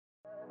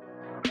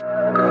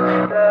Tell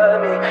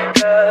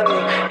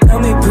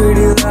me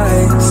pretty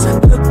lies,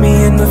 look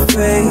me in the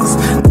face,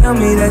 tell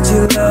me that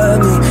you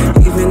love me,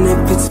 even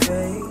if it's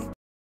fake.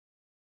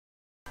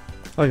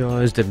 Hi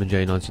guys,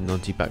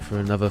 DeadmanJ1990 back for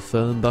another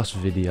Fernbus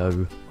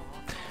video.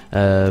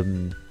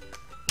 It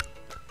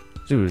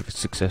was a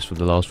success from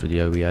the last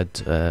video we had.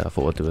 I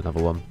thought I'd do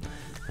another one,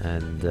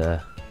 and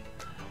we'll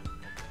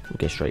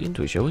get straight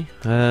into it, shall we?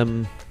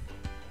 So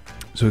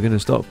we're going to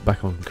start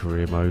back on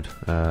career mode.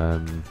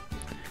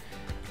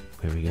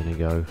 Where are we going to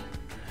go?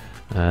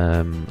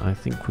 I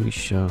think we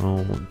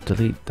shall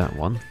delete that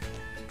one,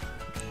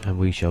 and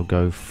we shall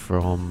go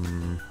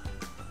from...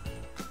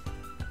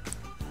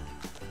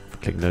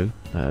 click new,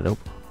 nope.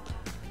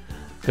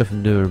 Go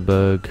from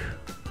Nuremberg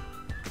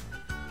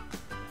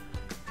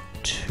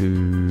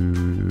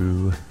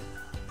to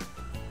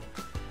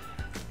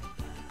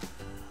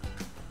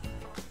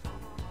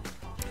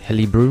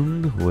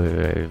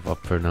Hellebrunn, if I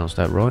pronounced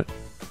that right.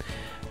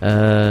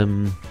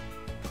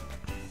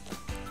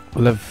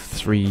 We'll have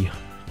three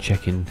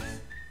check-in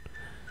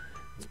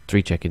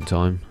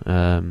time,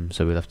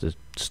 so we'll have to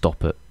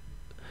stop at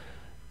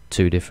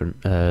two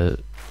different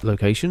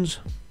locations.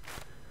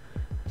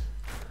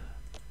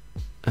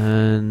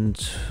 And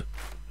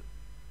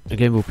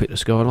again, we'll pick the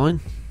skyline,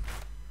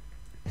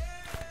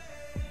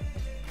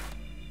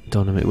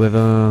 dynamic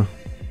weather,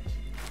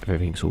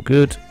 everything's all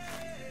good.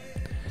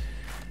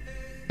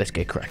 Let's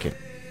get cracking.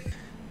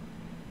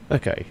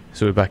 Okay,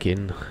 so we're back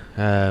in.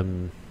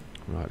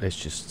 Right, let's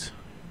just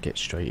get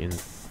straight in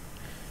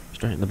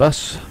the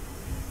bus.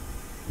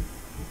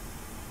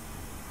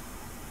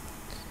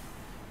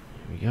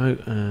 Here we go.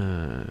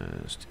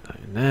 Stick that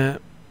in there.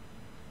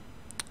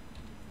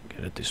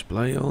 Get a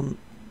display on.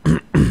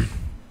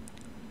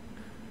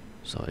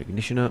 Start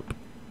ignition up.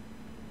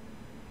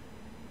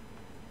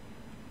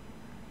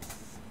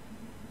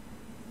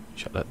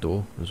 Shut that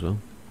door as well.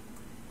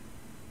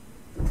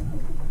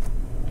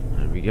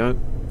 There we go.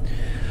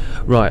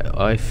 Right,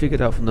 I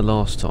figured out from the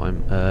last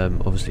time,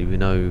 obviously we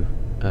know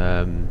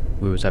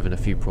we was having a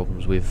few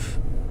problems with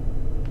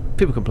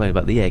people complaining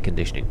about the air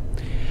conditioning.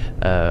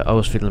 I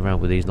was fiddling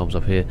around with these knobs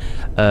up here.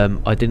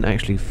 I didn't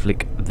actually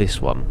flick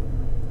this one,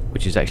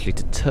 which is actually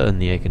to turn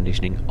the air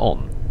conditioning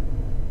on.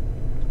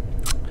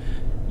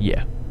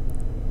 Yeah.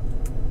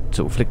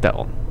 So we'll flick that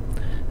on.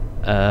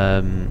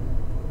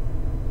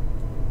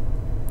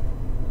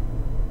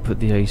 Put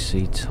the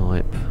AC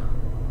type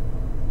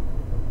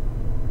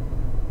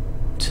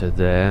to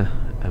there,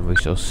 and we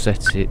shall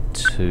set it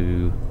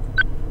to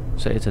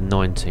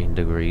 19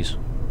 degrees,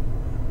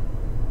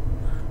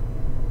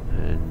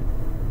 and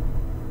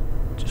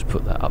just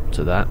put that up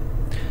to that.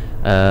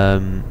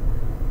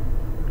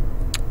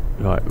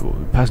 Right,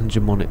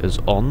 passenger monitors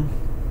on,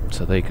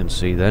 so they can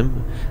see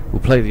them.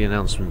 We'll play the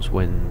announcements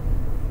when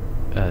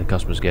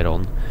customers get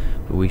on,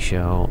 but we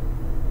shall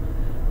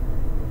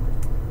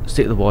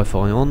stick the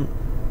Wi-Fi on,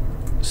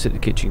 stick the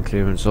kitchen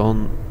clearance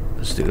on,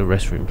 stick the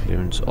restroom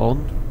clearance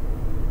on.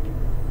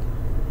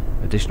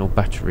 Additional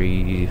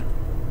battery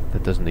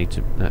that doesn't need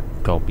to, that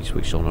can't be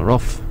switched on or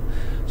off,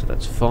 so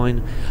that's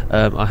fine.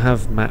 I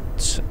have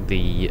mapped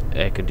the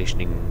air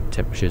conditioning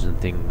temperatures and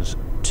things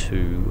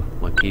to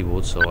my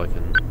keyboard, so I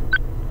can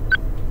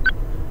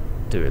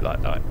do it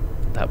like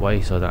that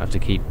way, so I don't have to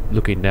keep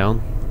looking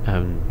down,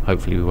 and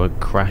hopefully we won't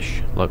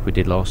crash like we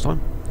did last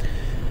time.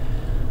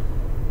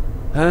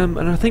 And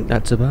I think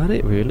that's about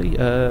it, really.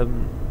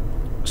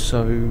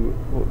 So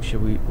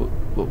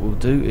what we'll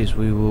do is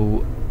we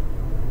will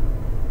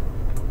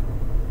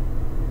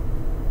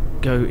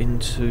go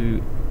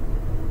into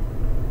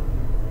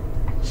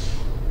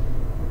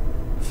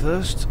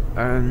first,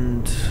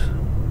 and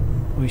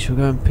we shall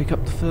go and pick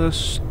up the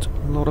first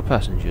lot of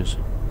passengers.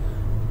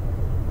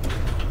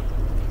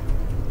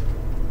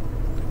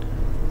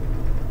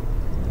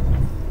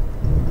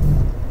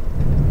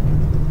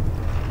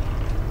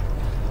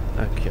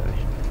 Okay.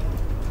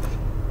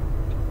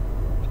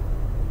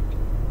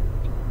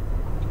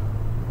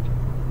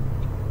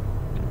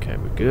 Okay,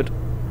 we're good.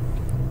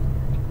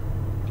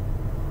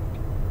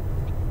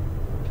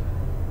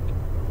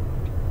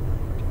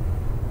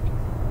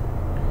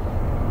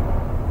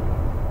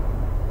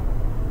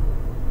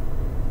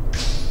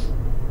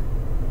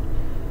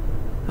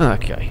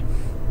 Okay.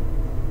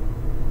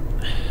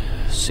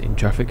 Sit in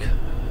traffic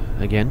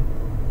again.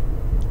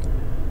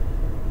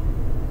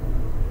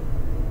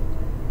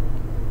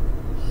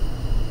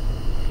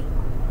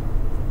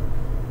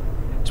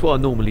 It's what I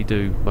normally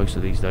do most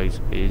of these days,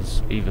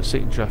 is either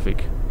sit in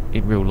traffic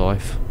in real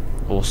life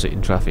or sit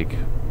in traffic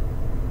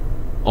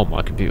on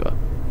my computer.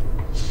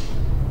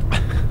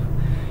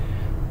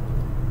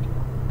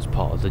 It's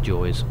part of the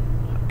joys.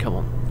 Come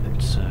on,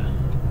 let's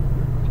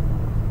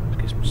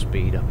get some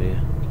speed up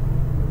here.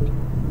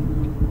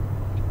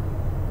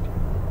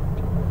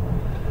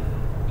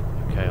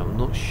 Okay, I'm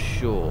not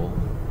sure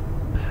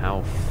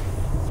how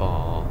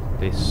far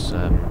this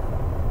I'm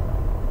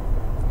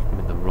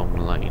in the wrong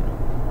lane.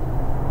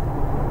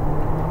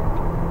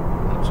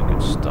 That's a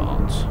good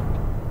start.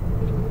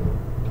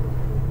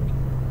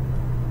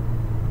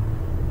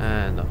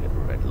 And I get a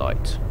red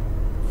light.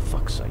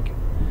 fuck's sake.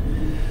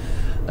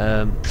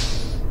 I'm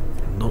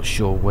not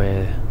sure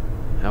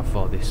how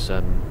far this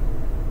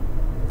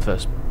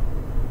first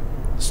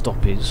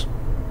stop is.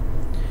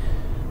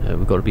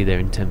 We've got to be there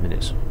in 10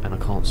 minutes, and I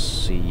can't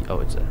see.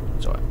 Oh, it's there.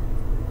 It's alright.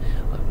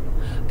 I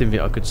didn't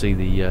think I could see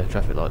the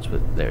traffic lights,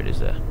 but there it is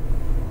there.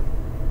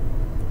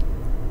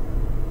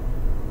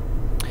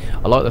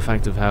 I like the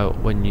fact of how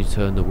when you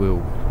turn the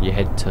wheel, your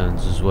head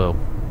turns as well,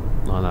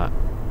 like that.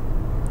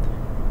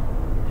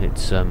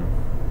 It's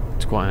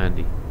quite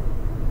handy.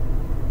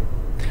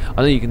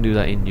 I know you can do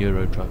that in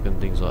Euro Truck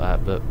and things like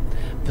that, but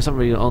for some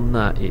reason on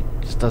that it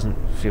just doesn't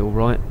feel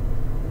right.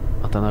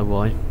 I don't know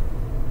why.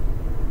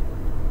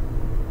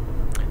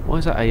 Why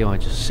is that AI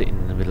just sitting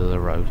in the middle of the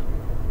road?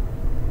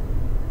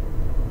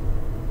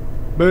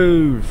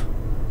 Move!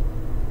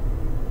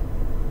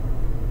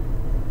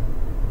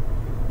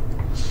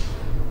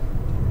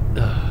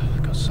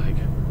 For God's sake.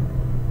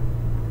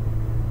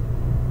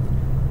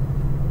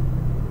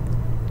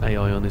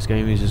 AI on this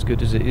game is as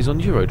good as it is on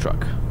Euro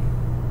Truck.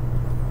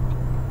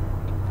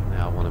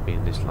 Now I want to be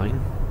in this lane.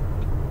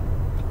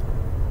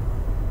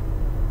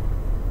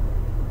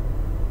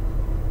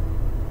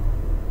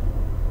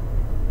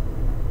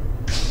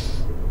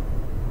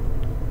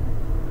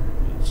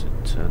 Let's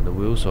turn the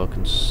wheel so I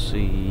can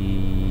see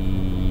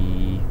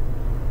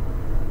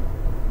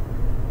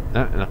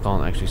that, and I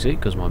can't actually see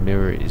because my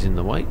mirror is in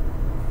the way.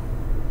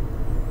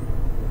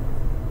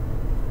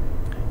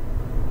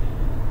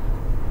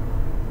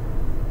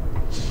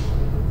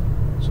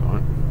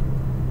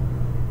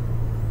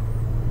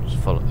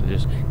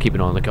 Just keep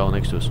an eye on the car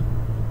next to us.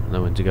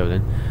 Know when to go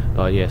then.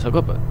 Yes, I've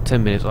got about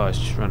 10 minutes. Oh, it's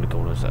just around the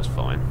corner, so that's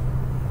fine.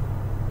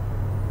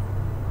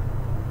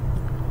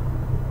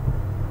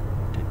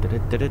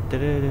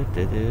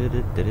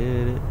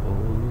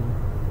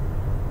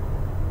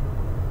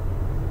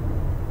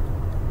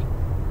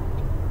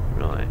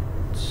 Right,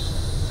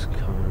 it's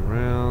coming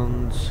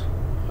around.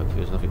 Hopefully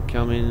there's nothing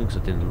coming because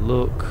I didn't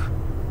look.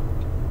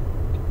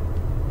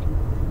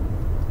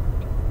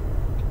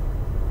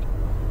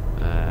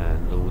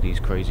 These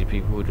crazy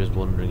people are just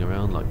wandering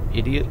around like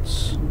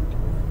idiots.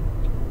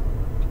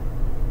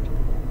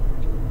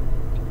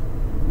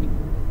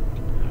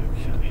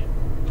 Okay.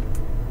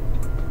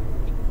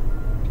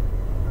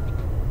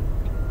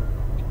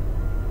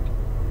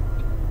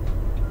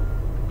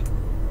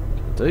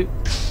 Do.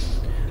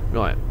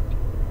 Right.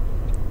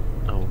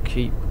 I'll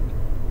keep.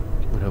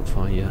 What else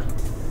I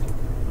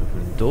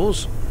open the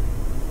doors.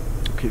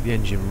 I'll keep the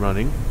engine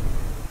running.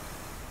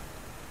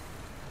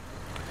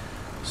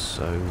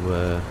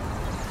 So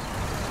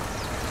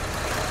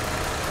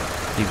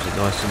keeps it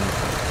nice and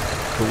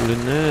cool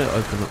in there.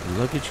 Open up the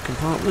luggage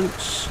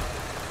compartments.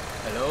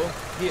 Hello,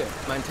 here,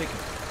 mein ticket.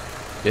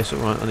 Yes,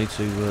 alright, I need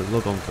to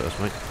log on first,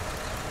 mate.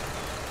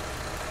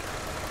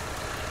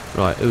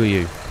 Right, who are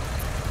you?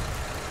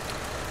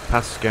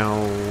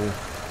 Pascal.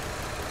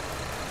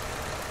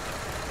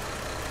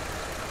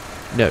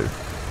 No,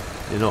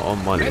 you're not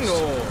on my list.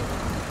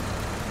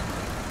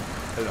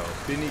 Hello,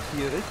 bin ich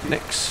hier richtig?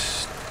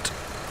 Next.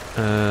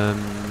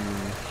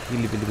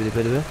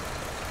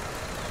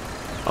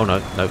 Oh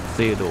no,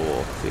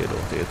 Theodore.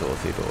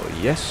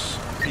 Yes.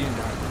 Vielen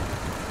Dank.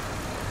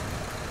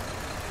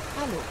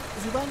 Hallo,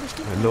 Sie wollen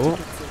bestimmt Hello. ein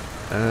Ticket sehen.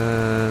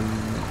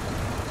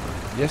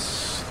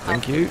 Yes,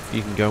 thank you.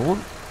 You can go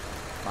on.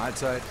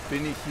 Mahlzeit,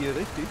 bin ich hier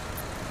richtig?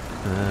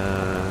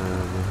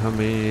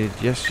 Mohammed,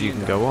 yes, you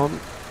can go on.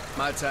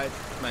 Mahlzeit,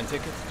 mein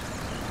Ticket.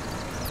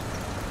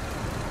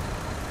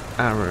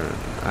 Aaron.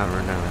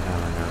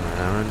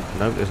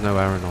 No, there's no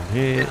Aaron on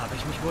here. Habe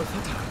ich mich wohl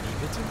vertan, wie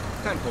bitte?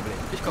 Kein Problem,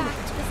 ich komme Tag,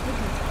 schon. das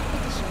Ticket.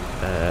 Bitte schön.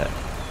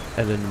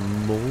 Ellen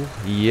Moore,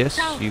 yes,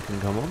 Ciao. you can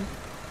come on.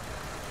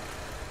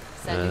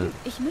 Salut,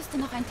 ich müsste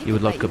noch ein you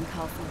would Ticket bei like to- Ihnen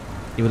kaufen.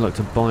 You would like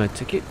to buy a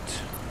ticket?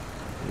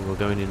 You are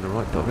going in the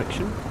right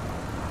direction.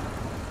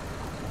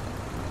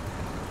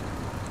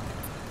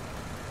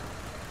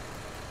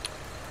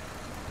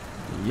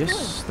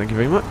 Yes, thank you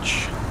very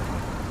much.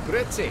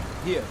 Grüezi,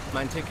 hier,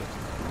 mein Ticket.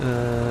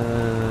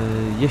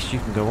 Yes, you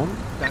can go on.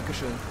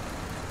 Dankeschön.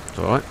 It's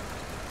alright.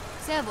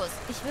 Servus,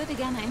 ich würde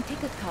gerne ein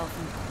Ticket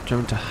kaufen.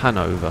 Going to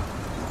Hanover.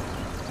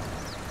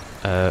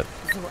 So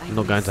ein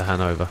Not going to Mist.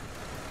 Hanover.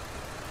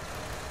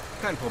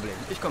 Kein Problem,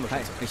 ich komme schon.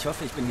 Hi, ich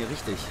hoffe, ich bin hier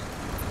richtig.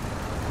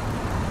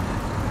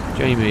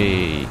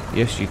 Jamie,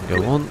 yes, you can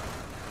go on.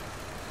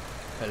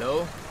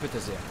 Hello, bitte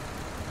sehr.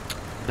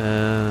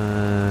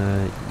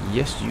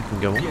 Yes, you can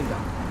go on. Vielen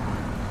Dank.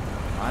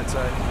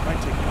 Mahlzeit, mein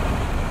Ticket.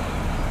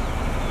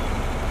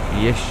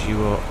 Yes, you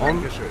are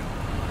on. Dankeschön.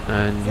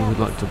 And you would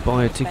like to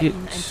buy a Bei ticket.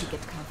 Ihnen ein Ticket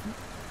kaufen.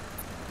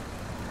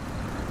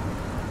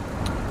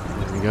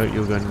 There we go.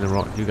 You're going the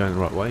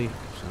right way,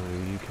 so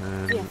you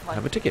can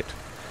have a ticket.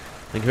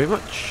 Thank you very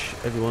much,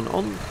 everyone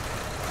on.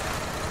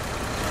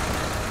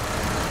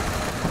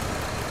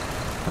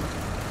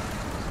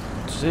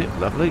 That's it.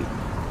 Lovely.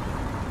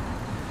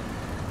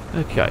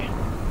 Okay.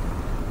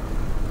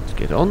 Let's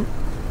get on.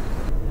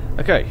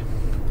 Okay.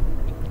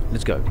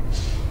 Let's go.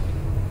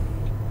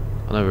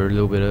 I know we're a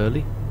little bit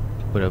early,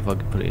 but if I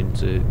could put it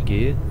into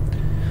gear.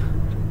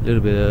 A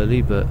little bit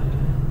early, but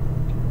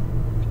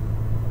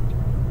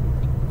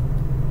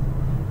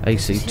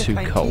AC too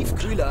cold.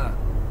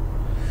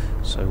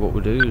 So what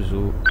we'll do is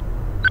we'll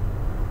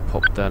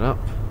pop that up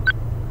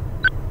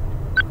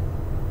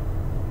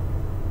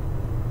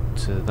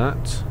to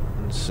that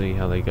and see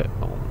how they get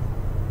on.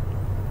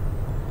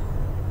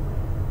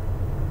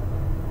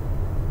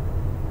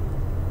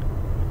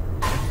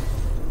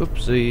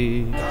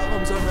 Oopsie.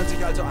 Darum soll man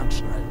sich also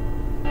anschnallen.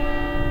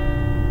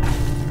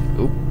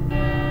 Oop.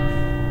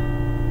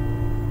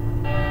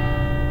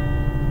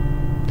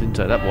 Didn't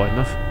take that wide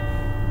enough.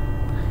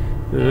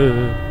 I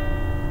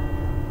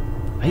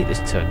hate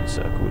this turning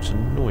circle, it's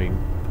annoying.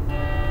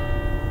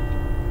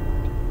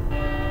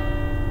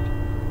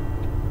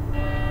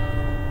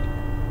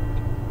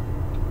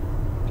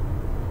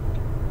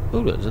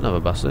 Oh, there's another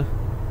bus there.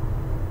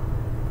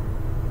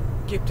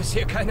 Gibt es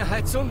hier keine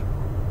Heizung?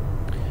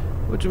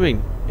 What do you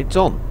mean? It's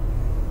on.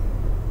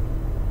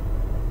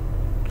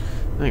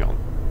 Hang on.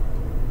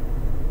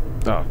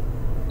 Oh.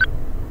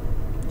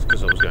 It's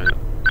because I was going the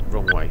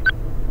wrong way.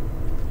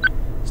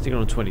 Sticking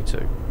on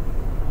 22.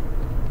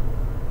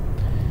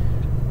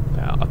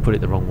 I put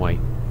it the wrong way.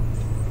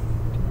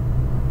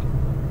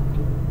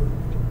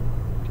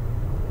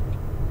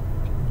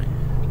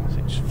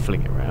 So just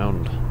fling it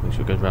around. Make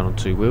sure it goes around on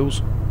 2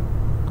 wheels.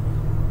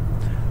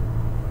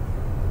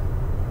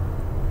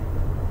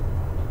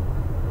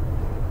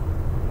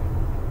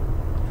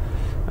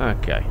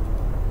 Okay.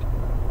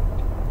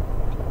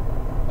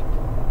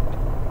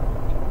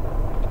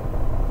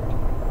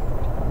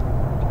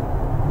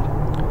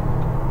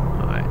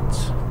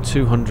 Alright.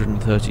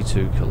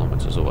 232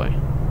 kilometers away.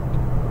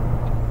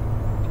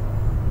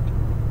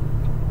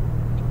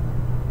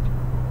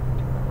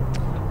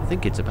 I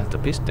think it's about to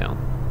piss down.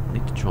 I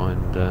need to try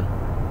and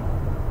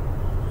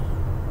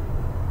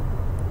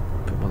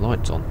put my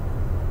lights on.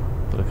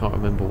 But I can't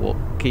remember what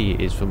key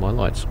it is for my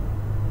lights.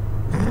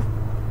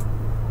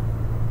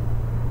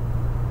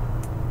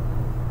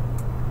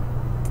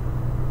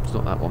 It's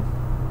not that one.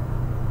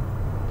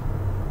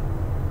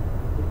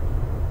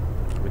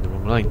 I'm in the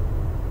wrong lane.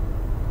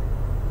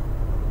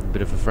 A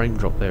bit of a frame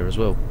drop there as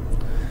well.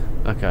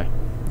 Okay.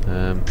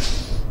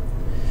 Let's...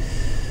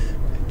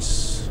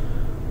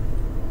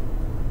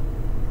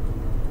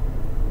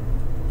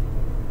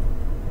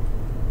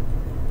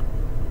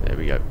 There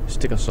we go.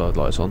 Stick our side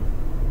lights on.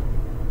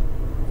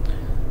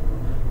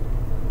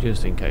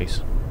 Just in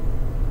case.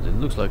 It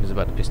looks like it's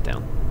about to piss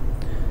down.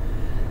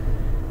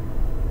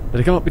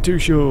 But I can't be too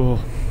sure.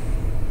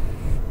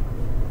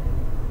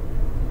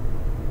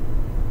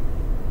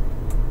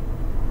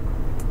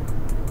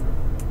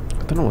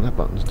 I don't know what that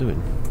button's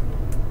doing.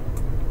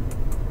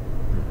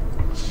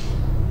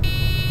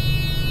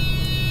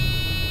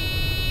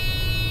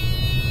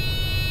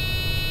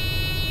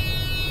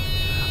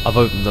 I've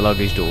opened the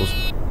luggage doors.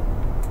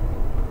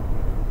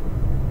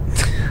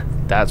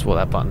 That's what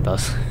that button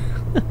does.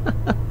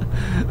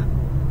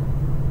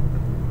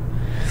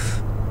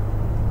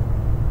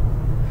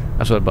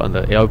 That's what the button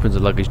does. It opens the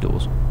luggage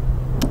doors.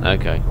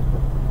 Okay.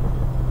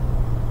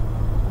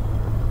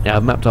 Yeah,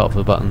 I've mapped out for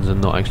the buttons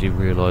and not actually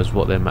realised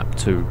what they're mapped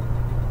to.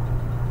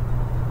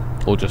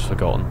 Or just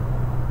forgotten.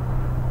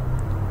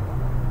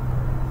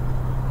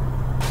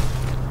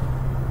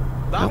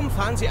 Warum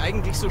fahren Sie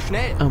eigentlich so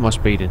schnell? Oh, am I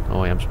speeding?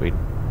 Oh, I am speeding.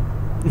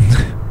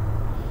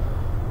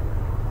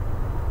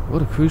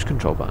 What a cruise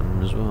control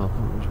button as well. I can't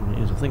remember which one it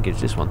is. I think it's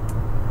this one.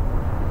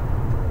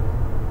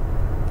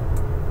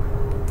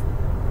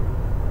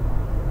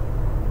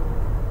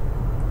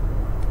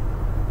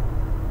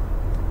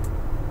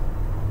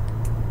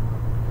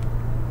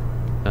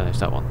 No, it's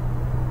that one.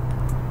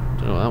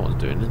 Don't know what that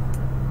one's doing then.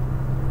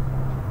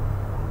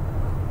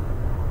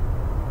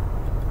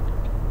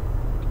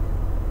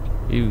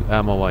 You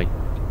out of my way.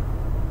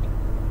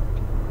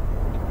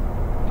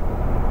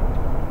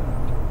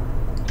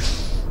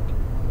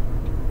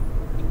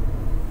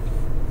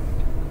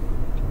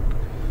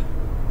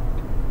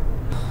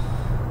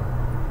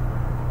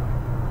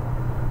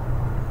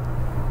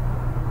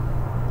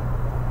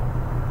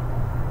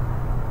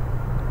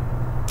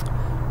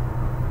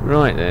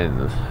 Right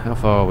then, how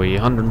far are we?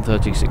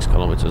 136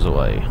 kilometers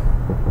away.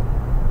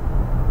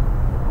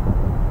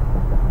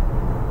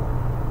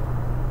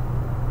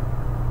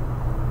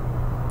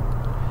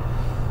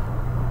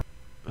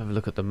 Have a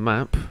look at the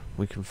map,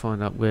 we can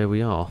find out where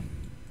we are.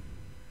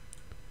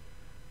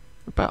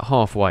 About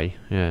halfway,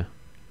 yeah.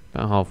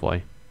 About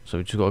halfway. So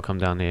we've just got to come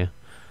down here.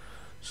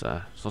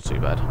 So, it's not too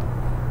bad.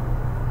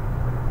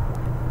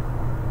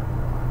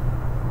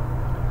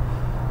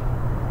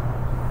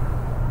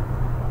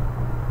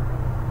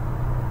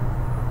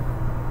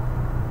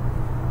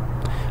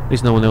 At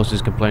least no one else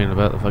is complaining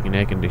about the fucking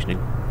air conditioning.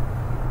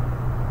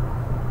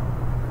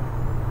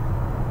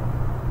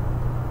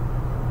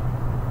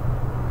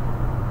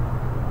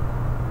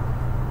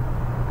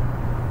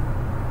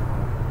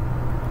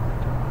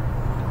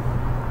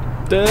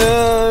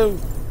 Oh,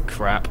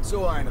 crap.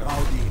 So ein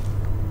Rowdy.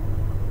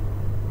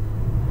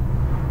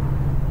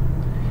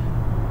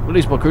 Well, at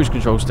least my cruise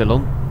control's still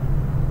on.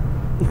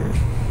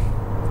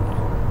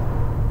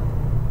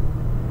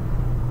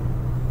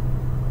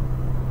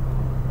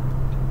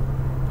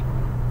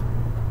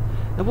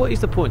 Now what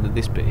is the point of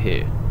this bit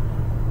here?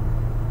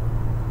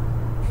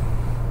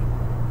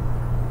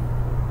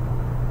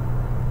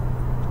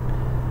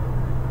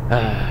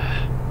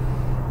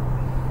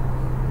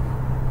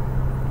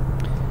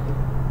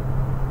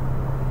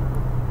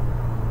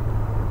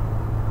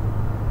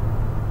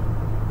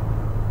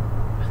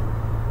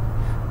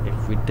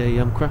 Every day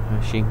I'm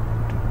crashing.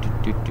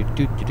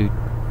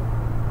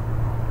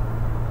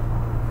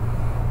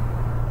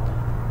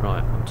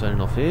 Right, I'm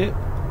turning off here.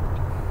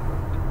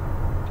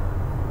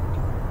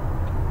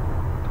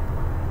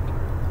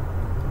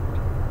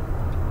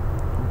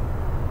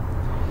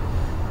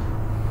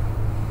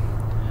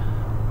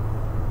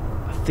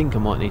 I think I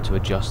might need to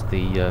adjust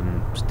the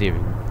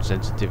steering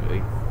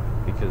sensitivity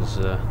because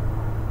I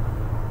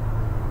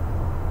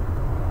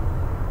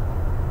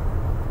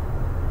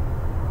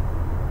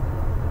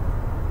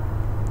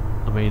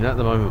mean, at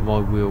the moment my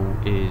wheel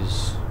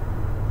is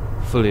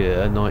fully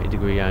at a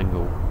 90-degree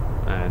angle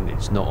and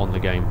it's not on the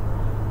game.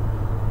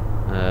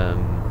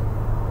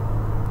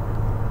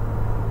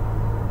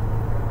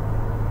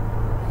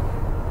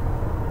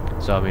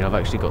 So I mean, I've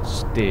actually got to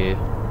steer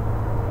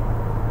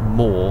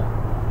more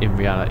in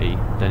reality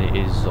than it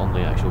is on the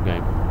actual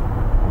game.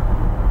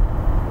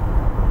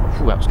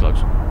 Ooh, that was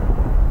close.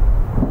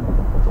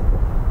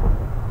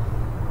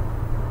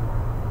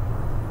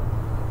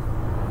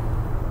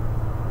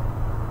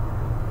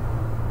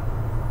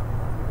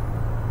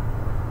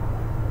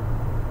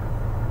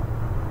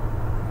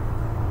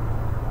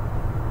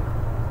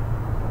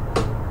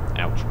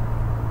 Ouch.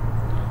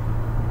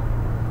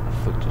 My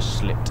foot just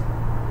slipped.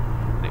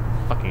 And it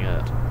fucking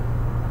hurt.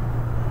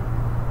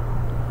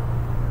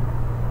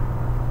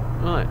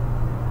 Right.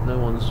 No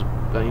one's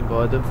going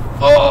by them.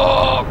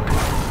 Fuck!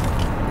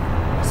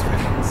 Was für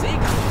ein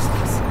Segen ist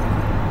das?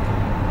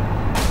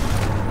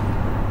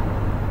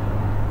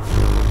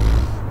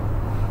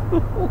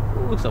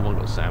 Someone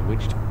got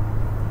sandwiched.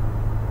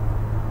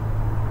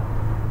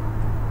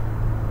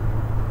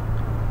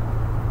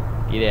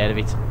 Get out of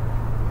it.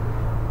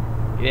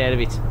 Get out of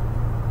it.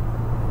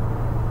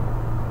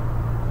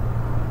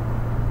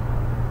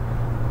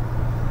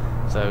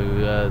 So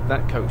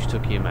that coach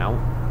took him out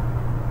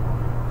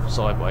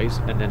sideways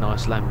and then I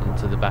slammed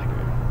into the back of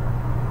him.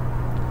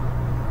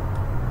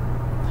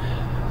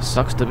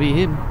 Sucks to be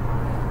him.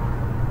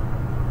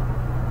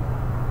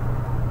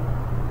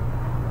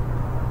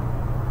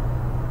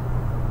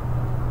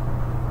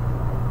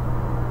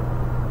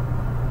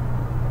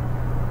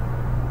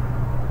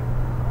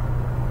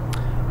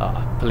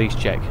 Police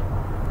check.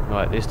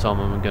 Right, this time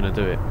I'm going to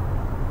do it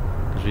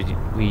because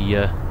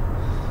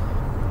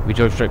we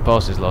drove straight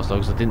past this last time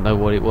because I didn't know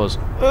what it was.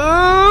 Alter,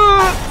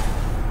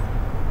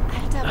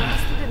 wann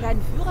hast du denn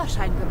deinen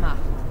Führerschein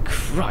gemacht?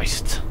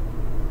 Christ!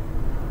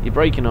 You're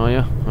braking, are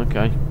you?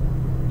 Okay.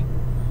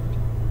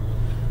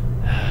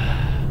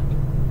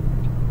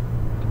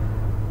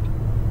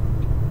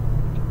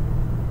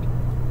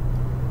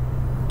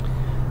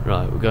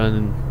 Right, we're going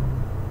and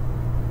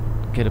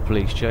get a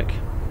police check.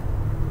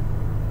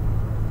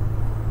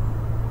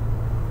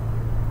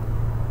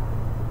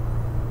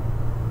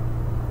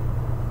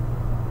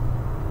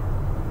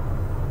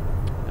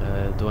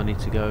 Do I need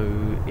to go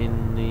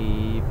in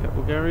the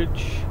petrol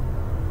garage?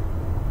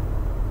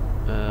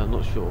 I'm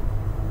not sure.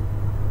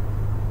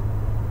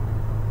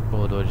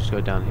 Or do I just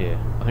go down here?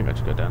 I think I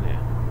just go down here.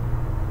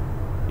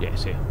 Yeah,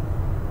 it's here.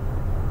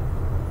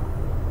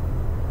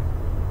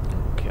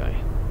 Okay.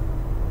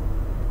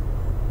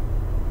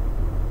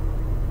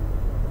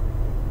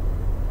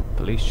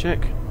 Police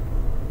check.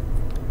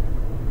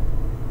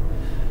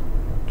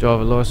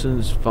 Driver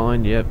license,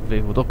 fine. Yep.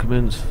 Vehicle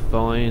documents,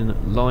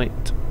 fine.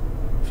 Light,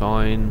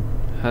 fine.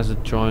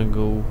 Hazard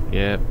triangle,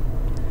 yeah.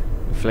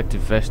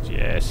 Reflective vest,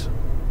 yes.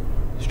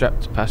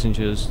 Strapped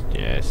passengers,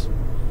 yes.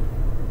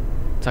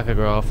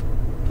 Tachograph,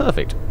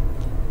 perfect.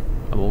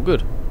 I'm all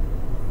good.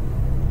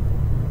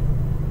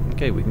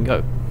 Okay, we can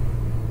go.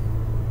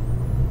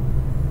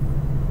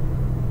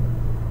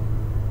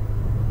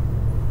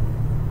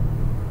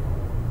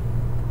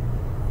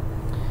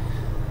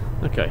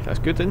 Okay, that's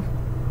good then.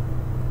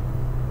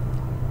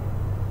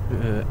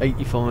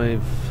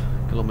 85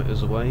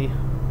 kilometers away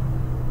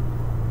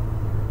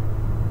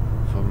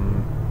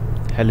from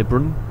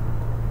Hellebrunn.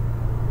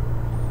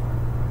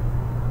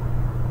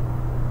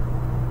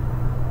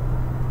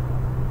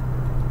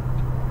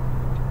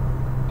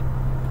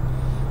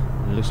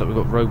 It looks like we've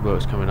got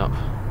roadworks coming up.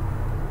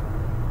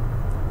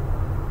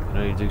 Can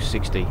only do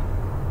 60.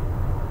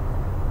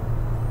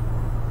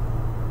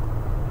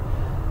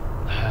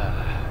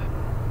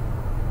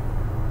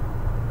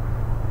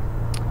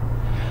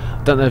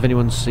 I don't know if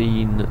anyone's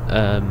seen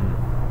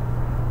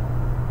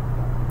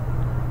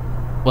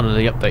one of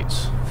the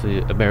updates for the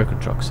American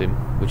Truck Sim,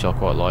 which I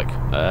quite like.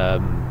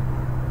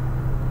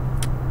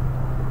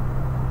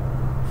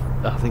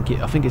 I think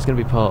it's going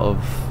to be part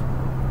of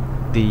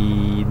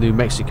the New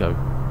Mexico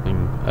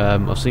thing.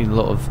 I've seen a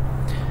lot of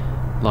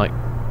like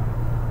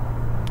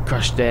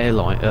crashed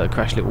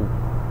little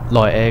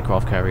light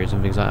aircraft carriers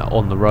and things like that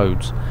on the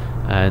roads,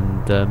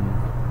 and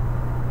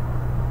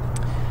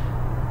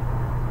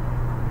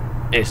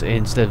it's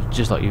instead of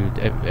just like you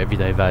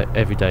everyday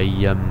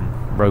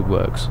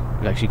roadworks,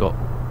 you've actually got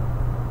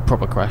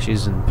proper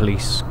crashes and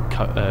police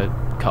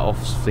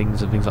cut-offs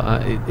things and things like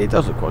that. It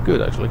does look quite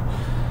good actually.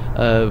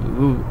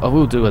 I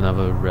will do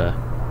another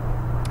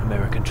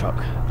American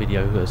truck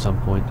video at some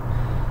point.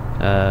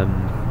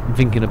 I'm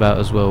thinking about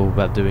as well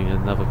about doing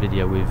another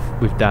video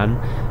with Dan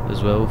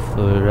as well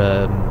for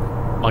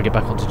I get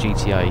back onto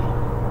GTA.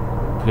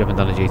 We haven't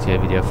done a GTA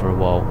video for a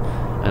while,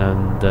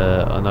 and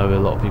I know a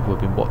lot of people have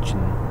been watching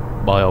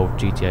my old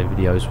GTA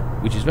videos,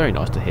 which is very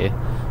nice to hear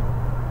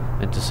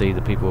and to see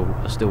that people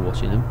are still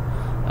watching them.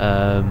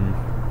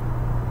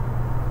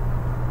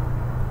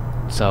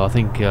 So I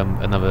think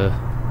another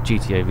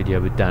GTA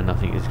video with Dan, I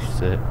think is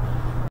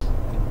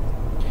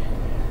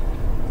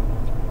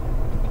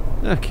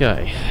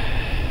okay.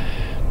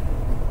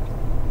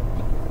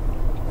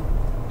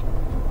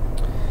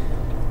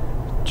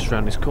 Just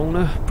round this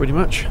corner, pretty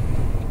much.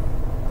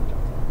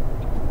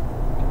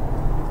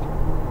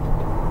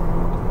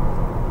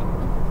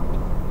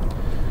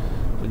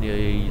 When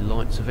the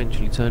lights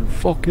eventually turn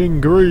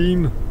fucking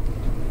green.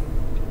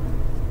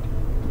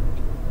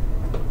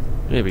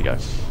 Here we go.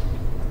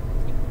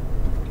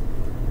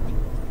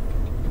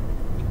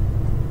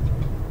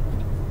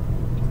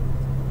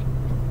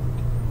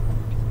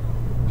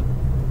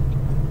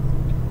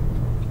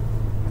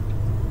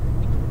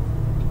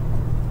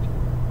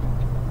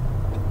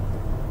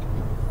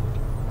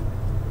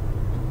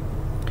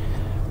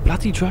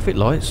 Bloody traffic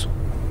lights.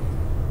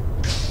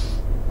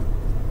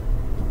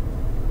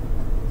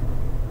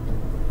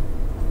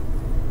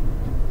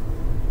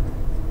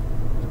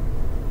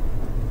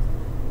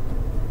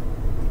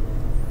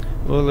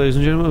 Well, ladies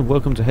and gentlemen,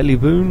 welcome to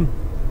Helibron,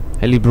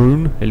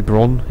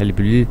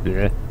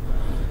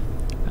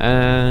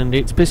 and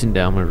it's pissing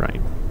down with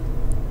rain.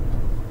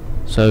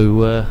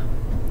 So,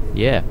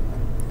 yeah,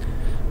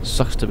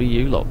 sucks to be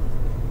you lot.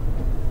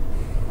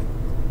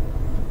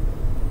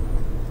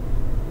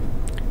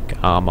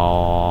 Come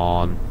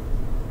on.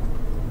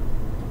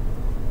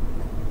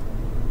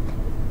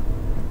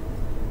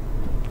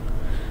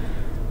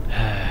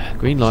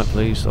 Green light,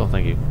 please. Oh,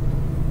 thank you.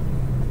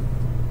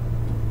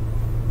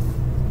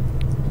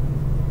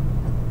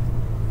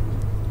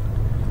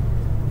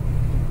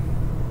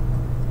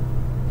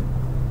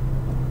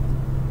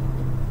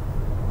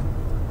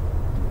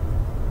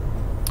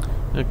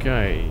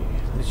 Okay,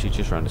 this is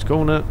just round this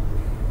corner.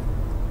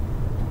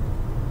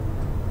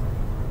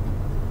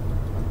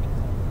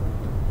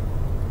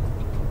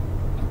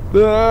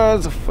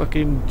 There's a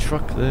fucking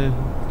truck there.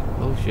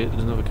 Oh shit,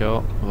 there's another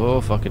car. Oh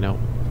fucking hell.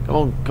 Come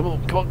on, come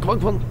on, come on, come on,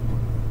 come on.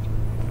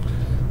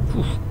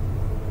 Whew.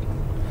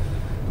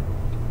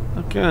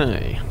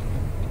 Okay.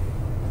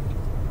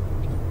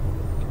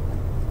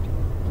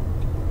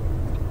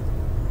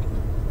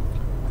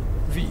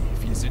 Wie?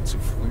 Wir sind zu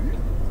früh?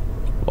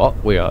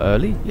 What? We are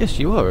early? Yes,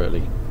 you are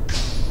early.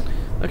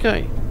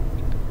 Okay.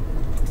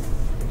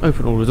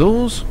 Open all the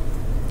doors.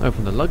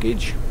 Open the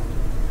luggage.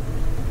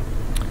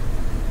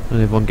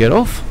 And everyone get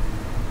off.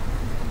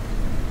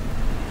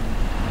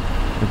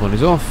 Everyone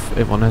is off.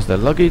 Everyone has their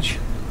luggage.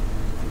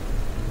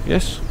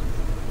 Yes.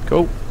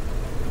 Cool.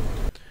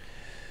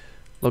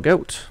 Log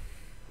out.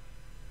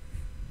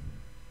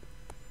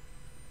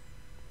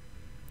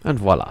 And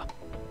voila.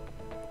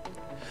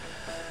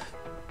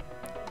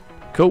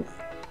 Cool.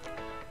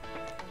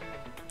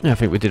 Yeah, I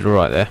think we did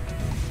alright there.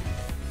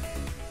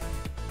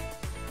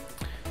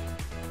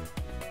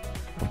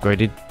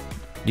 Upgraded.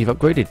 You've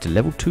upgraded to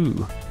level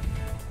 2.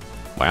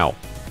 Wow.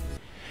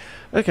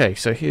 Okay,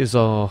 so here's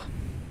our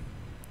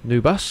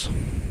new bus.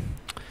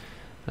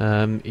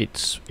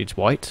 It's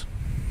white.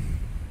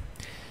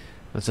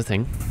 That's the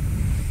thing.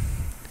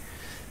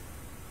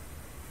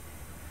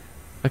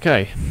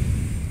 Okay.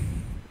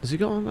 Has he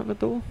got another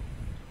door?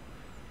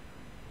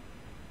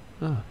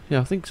 Oh,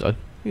 yeah, I think so.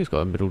 He's got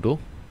a middle door.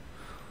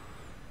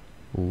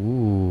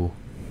 Ooh.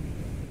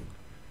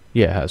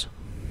 Yeah, it has.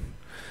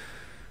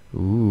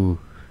 Ooh.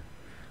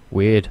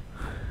 Weird.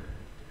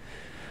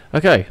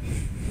 Okay.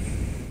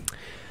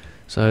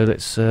 So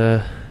let's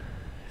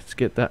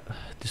get that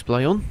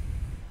display on.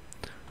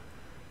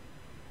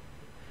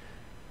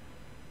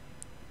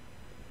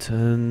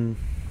 Turn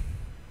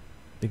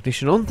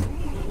ignition on.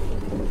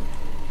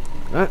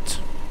 That.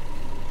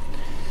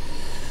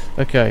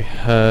 Okay,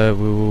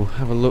 we will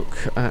have a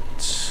look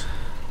at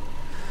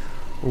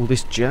all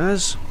this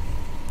jazz.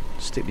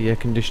 Stick the air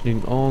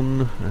conditioning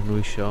on, and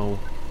we shall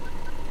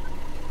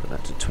put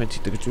that to 20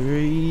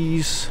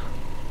 degrees.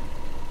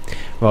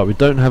 Right, we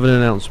don't have an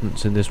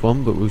announcements in this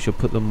one, but we shall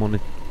put the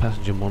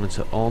passenger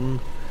monitor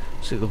on,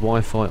 stick the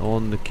Wi-Fi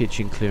on, the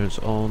kitchen clearance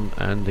on,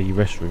 and the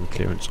restroom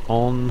clearance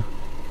on.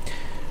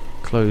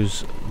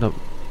 Close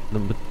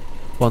number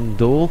 1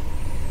 door.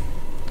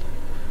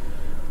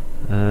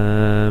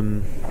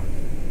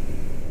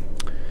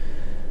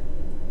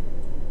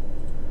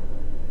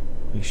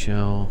 We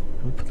shall.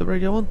 Can we put the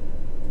radio on?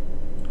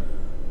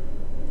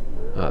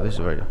 Ah, this is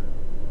the radio.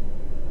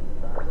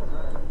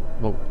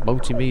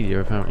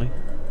 Multimedia, apparently.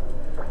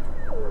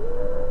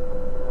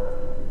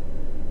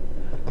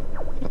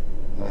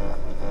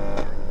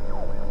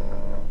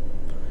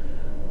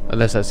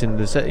 unless that's in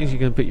the settings, you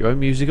can put your own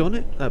music on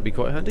it. That'd be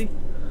quite handy.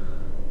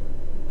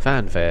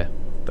 Fanfare.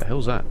 The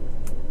hell's that?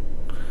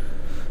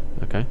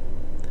 Okay.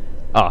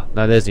 Ah,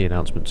 now there's the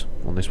announcements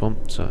on this one.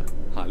 So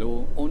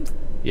Hallo und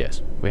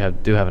yes, we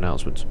do have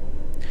announcements.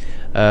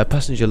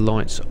 Passenger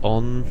lights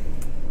on.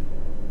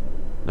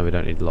 No, we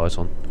don't need the lights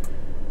on.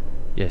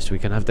 Yes, we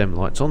can have them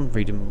lights on.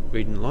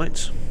 Reading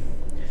lights.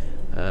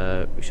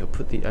 We shall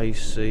put the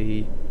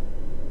AC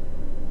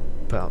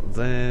about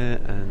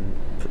there and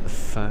put the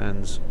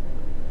fans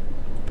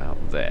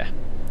about there.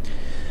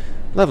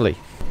 Lovely.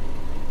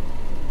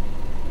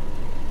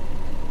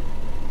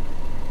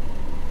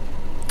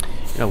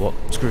 You know what?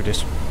 Screw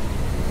this.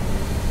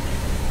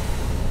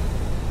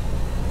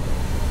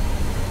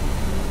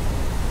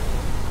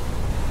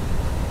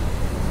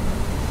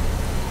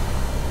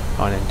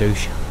 Alright then,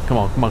 douche. Come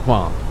on, come on, come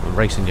on. I'm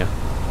racing you.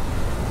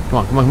 Come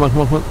on, come on, come on,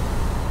 come on, come on.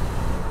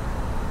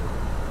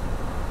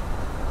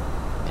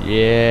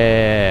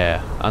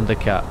 Yeah,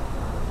 undercut.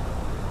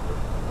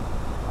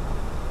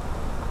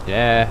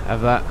 Yeah,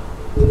 have that.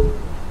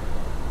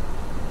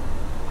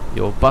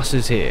 Your bus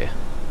is here.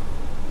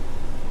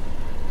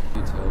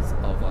 details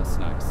of our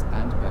snacks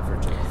and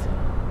beverages.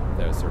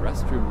 There's a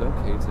restroom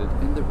located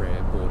in the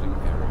rear boarding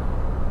area.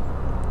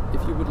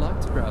 If you would like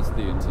to browse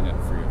the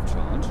internet free of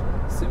charge,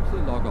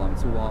 simply log on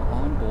to our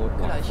onboard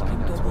Wi-Fi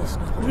network.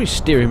 Very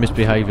steering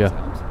misbehaviour.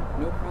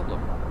 No problem.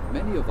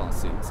 Many of our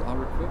seats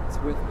are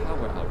equipped with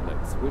power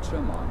outlets, which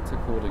are marked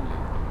accordingly.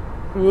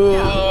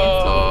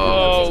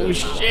 Whoa,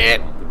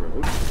 shit! On the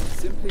road,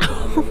 simply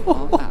download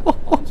our app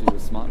onto your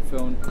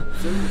smartphone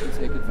so you can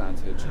take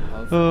advantage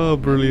of our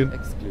brilliant.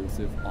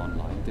 exclusive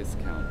online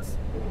discounts.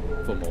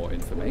 For more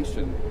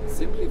information,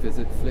 simply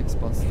visit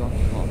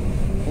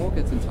flixbus.com or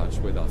get in touch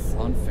with us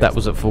on Facebook. That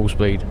was at full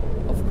speed.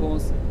 Of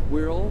course,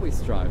 we're always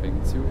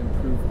striving to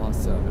improve our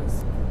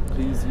service.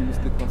 Please use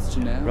the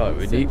questionnaire Right,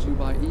 we sent need. you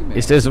by email.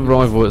 It says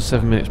arrival at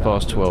 7 minutes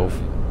past 12.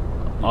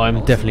 I'm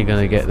definitely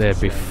going to get there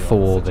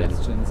before then.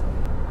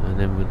 And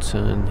then we'll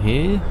turn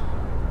here.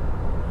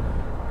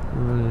 A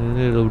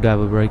little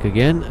double brake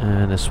again,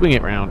 and a swing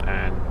it round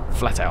and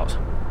flat out.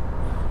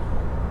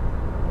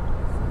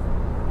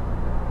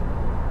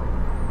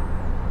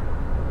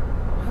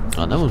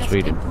 Oh, no one's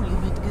reading.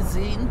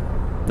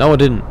 No, I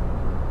didn't.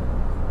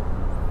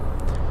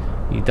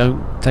 You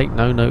don't take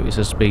no notice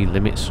of speed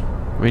limits.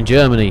 We're in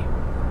Germany.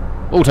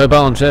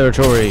 Autobahn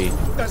territory.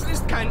 Das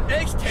ist kein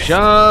echtes.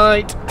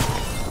 Shite!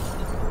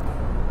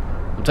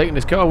 I'm taking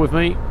this car with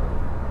me.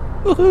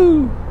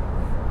 Woohoo!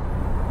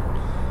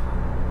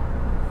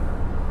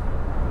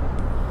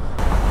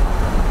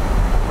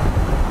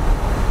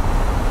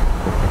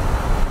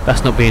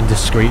 That's not being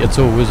discreet at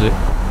all, is it?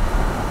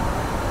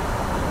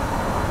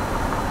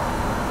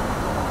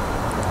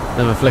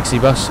 Another flexi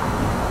bus.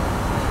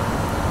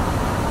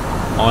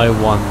 I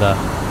wonder.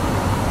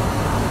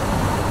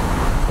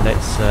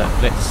 Let's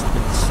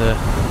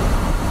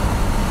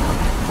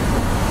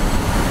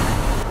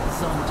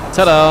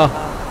ta-da!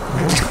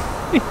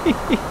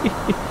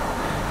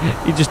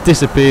 He just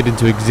disappeared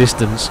into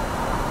existence.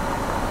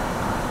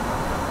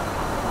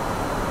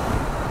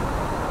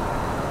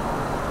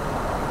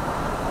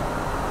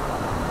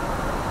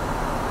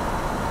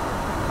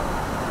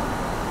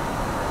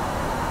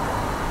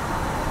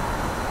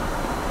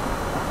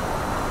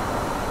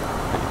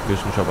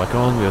 Cruise control back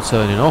on, we are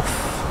turning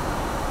off.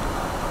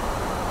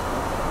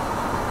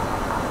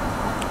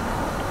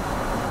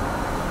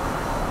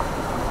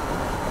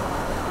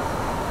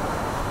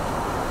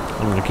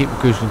 I'm going to keep the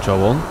cruise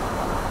control on.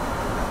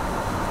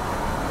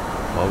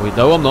 Well, we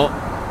know I'm not.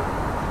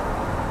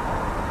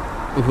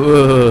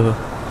 Whoa.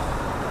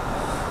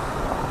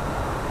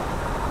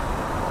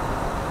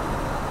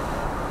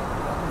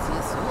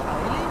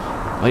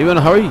 Are you in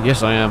a hurry?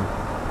 Yes, I am.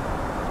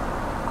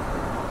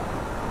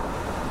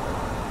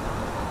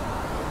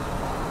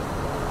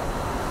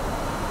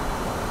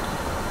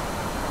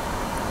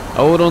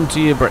 Hold on to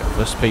your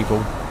breakfast,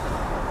 people.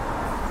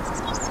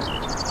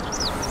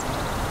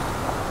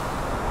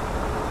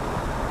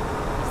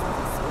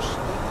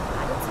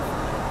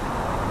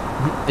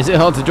 Is it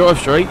hard to drive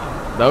straight?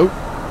 No.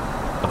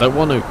 I don't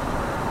want to.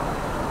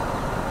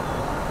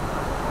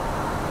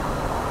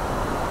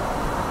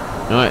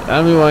 Right,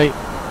 out of my way.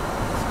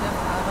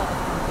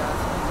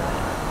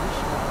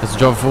 Has the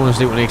driver fallen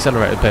asleep on the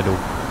accelerator pedal?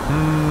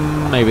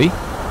 Maybe.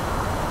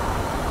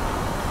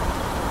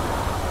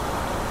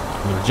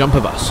 I'm going to jump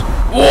a bus.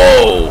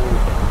 Whoa!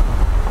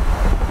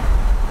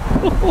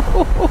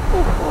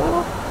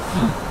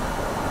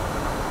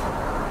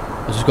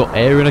 I just got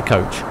air in a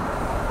coach.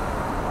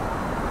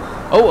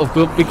 Oh, I've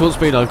got big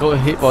speed. I got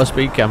hit by a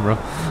speed camera.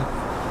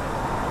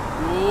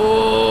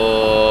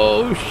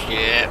 Oh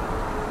shit!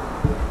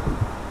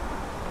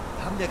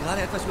 Haben wir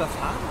gerade etwas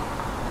überfahren?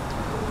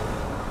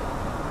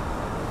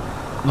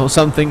 Not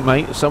something,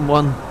 mate.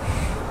 Someone.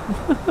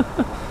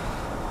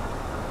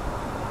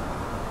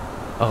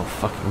 Oh,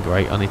 fucking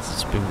great! I need to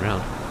spin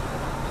round.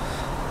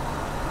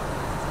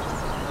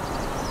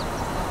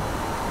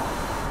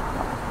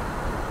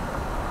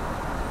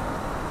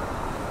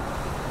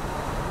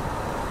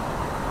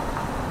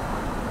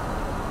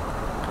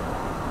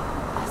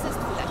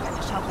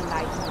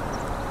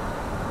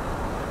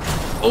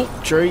 Oh,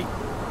 tree.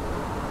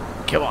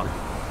 Come on.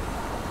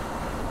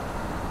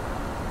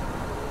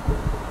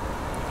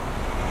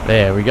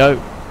 There we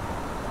go.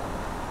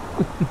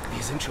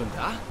 Wir sind schon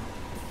da?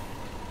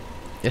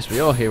 Yes, we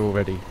are here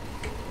already.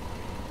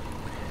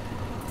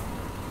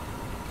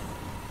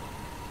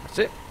 That's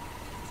it.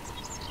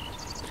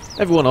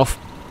 Everyone off.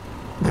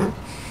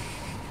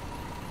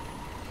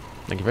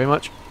 Thank you very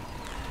much.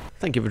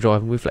 Thank you for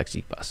driving with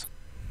Fernbus.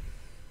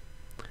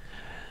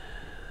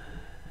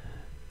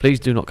 Please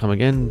do not come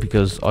again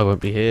because I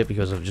won't be here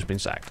because I've just been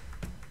sacked.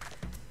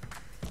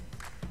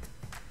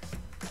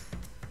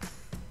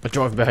 A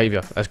driving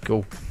behaviour, that's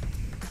cool.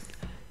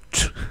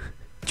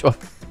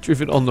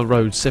 Driven on the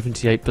road,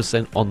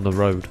 78% on the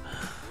road.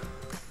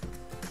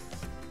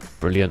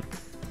 Brilliant.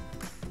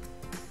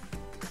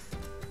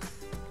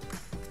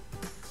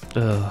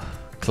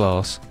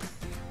 Class.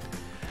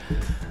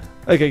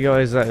 Okay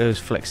guys, that is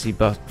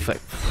Fernbus,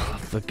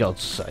 for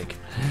God's sake.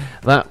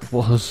 That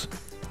was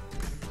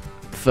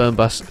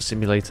Fernbus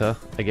Simulator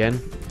again.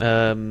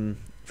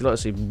 If you'd like to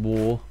see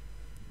more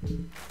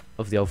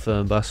of the old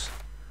Fernbus,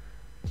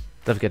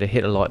 don't forget to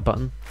hit the like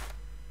button,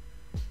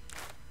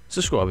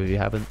 subscribe if you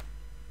haven't,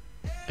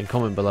 and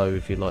comment below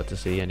if you'd like to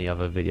see any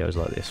other videos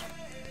like this.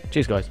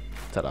 Cheers guys,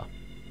 ta-da.